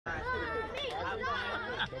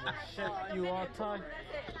Shit, you all time.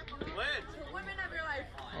 Liz. Women of your life.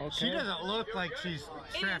 Okay. She doesn't look like she's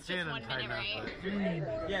strapped in and tied up.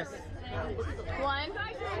 Yes. One.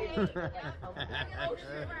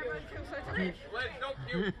 Liz, don't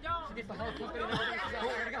you.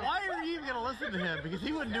 Why are you even gonna listen to him? Because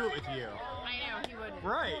he wouldn't do it with you. I know, he would.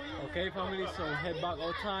 Right. Okay, family, so head back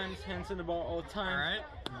all times, hands in the bar all times.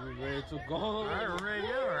 Alright. We're ready to go. Alright, we're ready to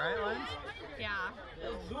go, alright, Lens? Yeah.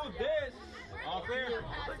 Let's do this. All clear.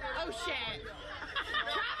 Oh shit.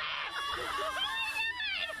 Travis!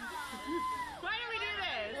 Why do we do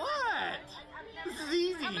this? What? This is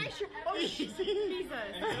easy. Am I sure? Oh shit. Jesus.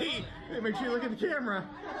 Hey, make sure you look at the camera.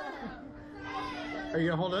 Are you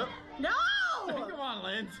gonna hold up? No! Come on,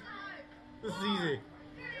 Lens. This is easy.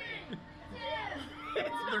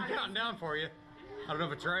 They're counting down for you. I don't know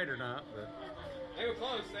if it's right or not, but They were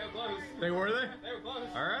close, they were close. they were they? They were close.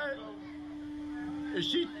 Alright. Is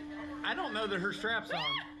she? I don't know that her strap's on.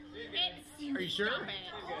 It's, Are you sure? Stop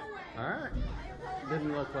it. Alright.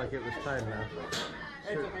 Didn't look like it was tight enough.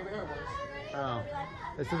 It's okay, we have Oh.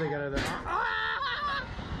 They said they got it there.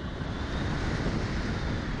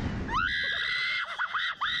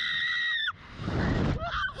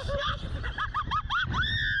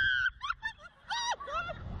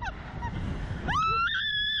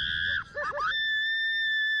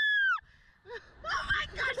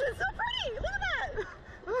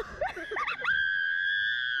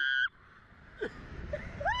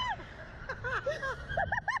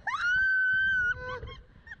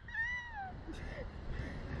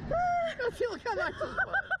 See, look how nice this was.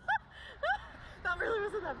 That really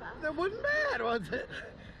wasn't that bad. That wasn't bad, was it?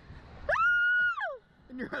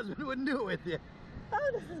 And your husband wouldn't do it with you.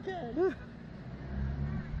 Oh, this is good.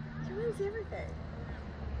 You really see everything.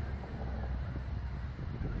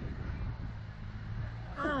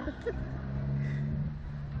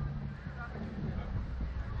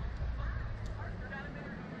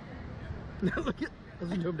 Now look at,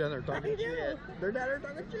 listen to him down there talking shit. They're down there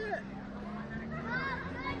talking shit.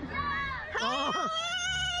 Oh.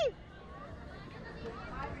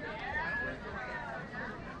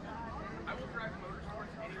 I will drive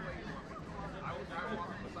motorsports any way you want me. I will drive off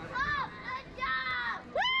the side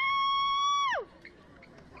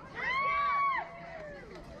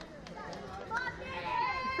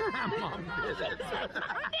of Mom did it.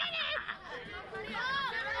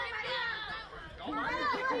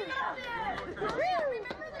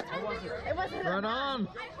 It wasn't Run on.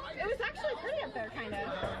 It was actually pretty up there, kind of.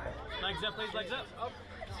 Legs up, please, legs up. Up.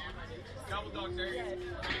 Gobble dog, there you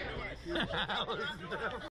go.